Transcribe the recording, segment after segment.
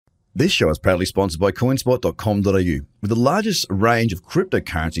This show is proudly sponsored by coinspot.com.au, with the largest range of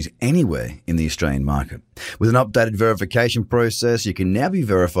cryptocurrencies anywhere in the Australian market. With an updated verification process, you can now be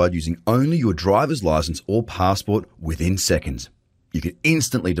verified using only your driver's license or passport within seconds. You can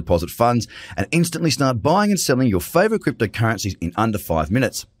instantly deposit funds and instantly start buying and selling your favourite cryptocurrencies in under 5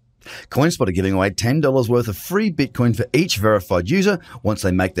 minutes. CoinSpot are giving away $10 worth of free Bitcoin for each verified user once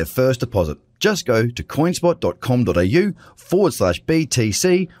they make their first deposit. Just go to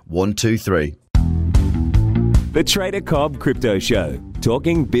coinspot.com.au/BTC123. The Trader Cobb Crypto Show,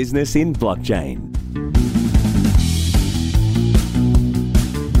 talking business in blockchain.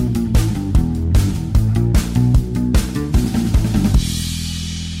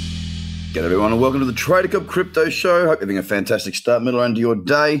 G'day everyone and welcome to the Trader Cobb Crypto Show. Hope you're having a fantastic start, middle end to your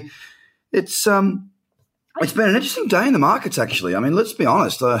day. It's been an interesting day in the markets, actually. I mean, let's be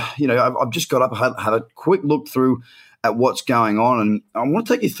honest. I've just got up, had a quick look through at what's going on, and I want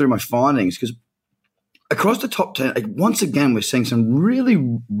to take you through my findings because across the top 10, once again, we're seeing some really,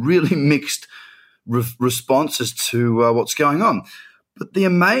 really mixed responses to what's going on. But the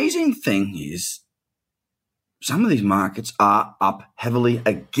amazing thing is, some of these markets are up heavily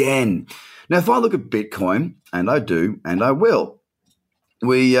again. Now, if I look at Bitcoin, and I do, and I will,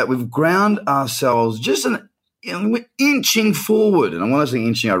 we've ground ourselves just we're inching forward. And when I say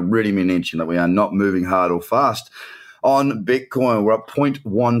inching, I really mean inching, that we are not moving hard or fast. On Bitcoin, we're up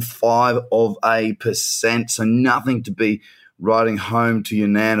 0.15%, so nothing to be writing home to your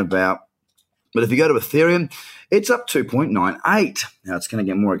nan about. But if you go to Ethereum, it's up 2.98. Now, it's going to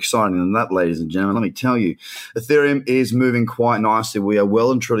get more exciting than that, ladies and gentlemen. Let me tell you, Ethereum is moving quite nicely. We are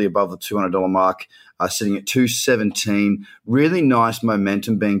well and truly above the $200 mark, sitting at 217. Really nice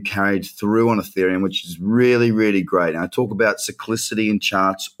momentum being carried through on Ethereum, which is really, really great. And I talk about cyclicity in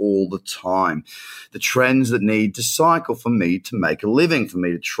charts all the time. The trends that need to cycle for me to make a living, for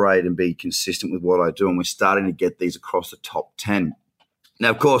me to trade and be consistent with what I do. And we're starting to get these across the top 10.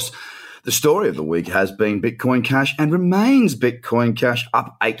 Now, of course, the story of the week has been Bitcoin Cash and remains Bitcoin Cash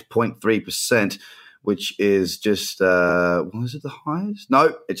up 8.3%, which is just, was it the highest?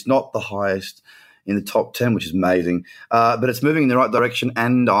 No, it's not the highest in the top 10, which is amazing. But it's moving in the right direction,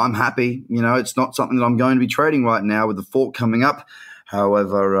 and I'm happy. You know, it's not something that I'm going to be trading right now with the fork coming up.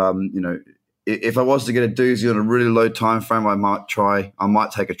 However, if I was to get a doozy on a really low time frame, I might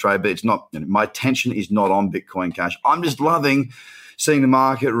take a trade, but it's not, my attention is not on Bitcoin Cash. I'm just loving seeing the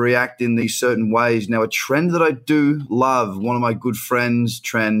market react in these certain ways. Now, a trend that I do love, one of my good friends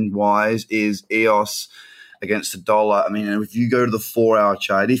trend-wise, is EOS against the dollar. I mean, if you go to the 4-hour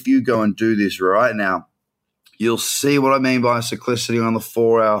chart, if you go and do this right now, you'll see what I mean by cyclicity on the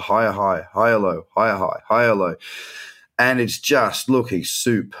 4-hour, higher high, higher low, higher high, higher low. And it's just looking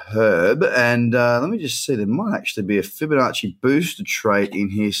superb. And let me just see, there might actually be a Fibonacci booster trade in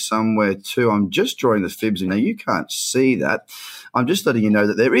here somewhere too. I'm just drawing the fibs in. Now, you can't see that. I'm just letting you know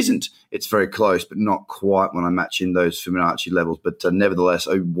that there isn't. It's very close, but not quite when I match in those Fibonacci levels. But nevertheless,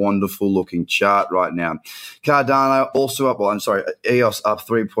 a wonderful looking chart right now. Cardano also up, EOS up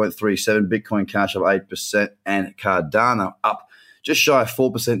 3.37, Bitcoin Cash up 8%, and Cardano up just shy of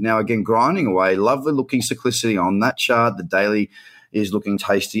 4% now, again, grinding away. Lovely looking cyclicity on that chart. The daily is looking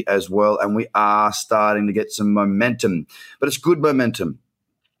tasty as well, and we are starting to get some momentum. But it's good momentum.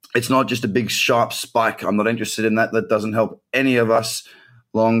 It's not just a big, sharp spike. I'm not interested in that. That doesn't help any of us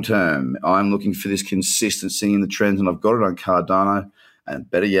long term. I'm looking for this consistency in the trends, and I've got it on Cardano. And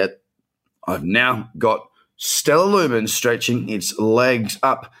better yet, I've now got Stellar Lumen stretching its legs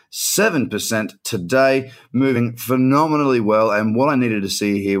up 7% today, moving phenomenally well. And what I needed to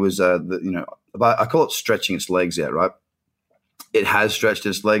see here was, I call it stretching its legs out, right? It has stretched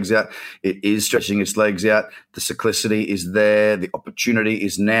its legs out. It is stretching its legs out. The cyclicity is there. The opportunity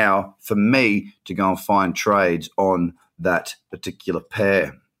is now for me to go and find trades on that particular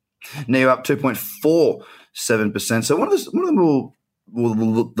pair. Now up 2.47%. So one of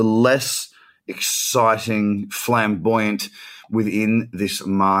the less exciting, flamboyant within this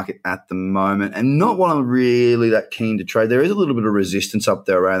market at the moment, and not one I'm really that keen to trade. There is a little bit of resistance up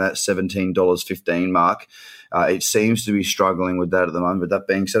there around that $17.15 mark. It seems to be struggling with that at the moment. But that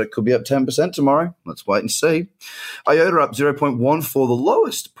being said, it could be up 10% tomorrow. Let's wait and see. IOTA up 0.14, the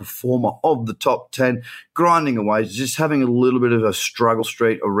lowest performer of the top 10, grinding away, just having a little bit of a struggle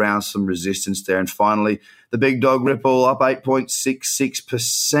street around some resistance there. And finally, the big dog Ripple up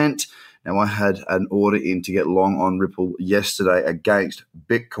 8.66%. Now, I had an order in to get long on Ripple yesterday against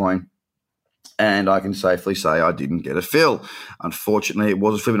Bitcoin. And I can safely say I didn't get a fill. Unfortunately, it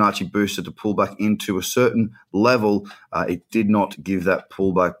was a Fibonacci booster to pull back into a certain level. It did not give that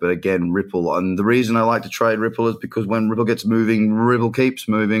pullback. But again, Ripple. And the reason I like to trade Ripple is because when Ripple gets moving, Ripple keeps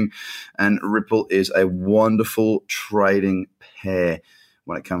moving. And Ripple is a wonderful trading pair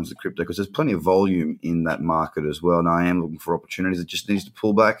when it comes to crypto, because there's plenty of volume in that market as well. And I am looking for opportunities. It just needs to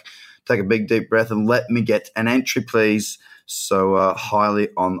pull back, take a big, deep breath, and let me get an entry, please. So highly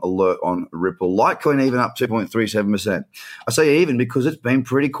on alert on Ripple. Litecoin even up 2.37%. I say even because it's been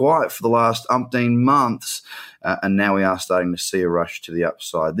pretty quiet for the last umpteen months, and now we are starting to see a rush to the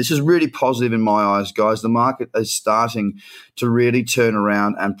upside. This is really positive in my eyes, guys. The market is starting to really turn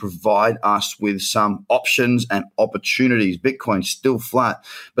around and provide us with some options and opportunities. Bitcoin's still flat,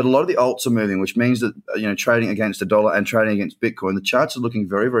 but a lot of the alts are moving, which means that trading against the dollar and trading against Bitcoin, the charts are looking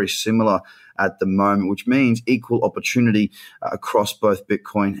very, very similar at the moment, which means equal opportunity across both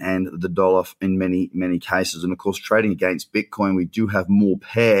Bitcoin and the dollar in many, many cases. And of course, trading against Bitcoin, we do have more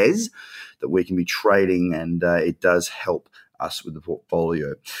pairs that we can be trading, and it does help us with the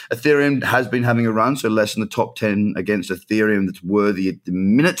portfolio. Ethereum has been having a run, so less than the top 10 against Ethereum that's worthy at the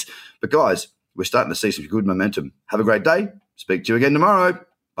minute. But guys, we're starting to see some good momentum. Have a great day. Speak to you again tomorrow.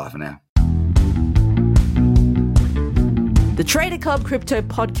 Bye for now. The Trader Cobb Crypto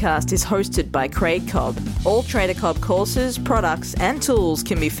Podcast is hosted by Craig Cobb. All Trader Cobb courses, products, and tools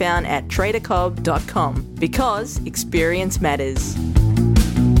can be found at tradercobb.com because experience matters.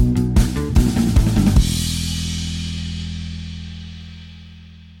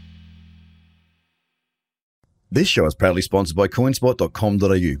 This show is proudly sponsored by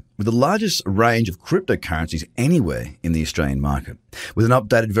coinspot.com.au, with the largest range of cryptocurrencies anywhere in the Australian market. With an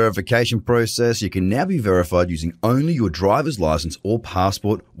updated verification process, you can now be verified using only your driver's license or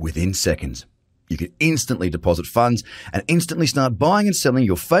passport within seconds. You can instantly deposit funds and instantly start buying and selling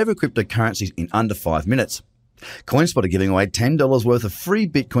your favorite cryptocurrencies in under 5 minutes. CoinSpot are giving away $10 worth of free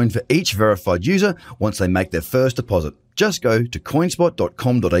Bitcoin for each verified user once they make their first deposit. Just go to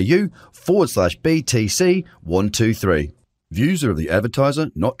coinspot.com.au/BTC123. Views are of the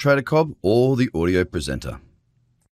advertiser, not Trader Cobb or the audio presenter.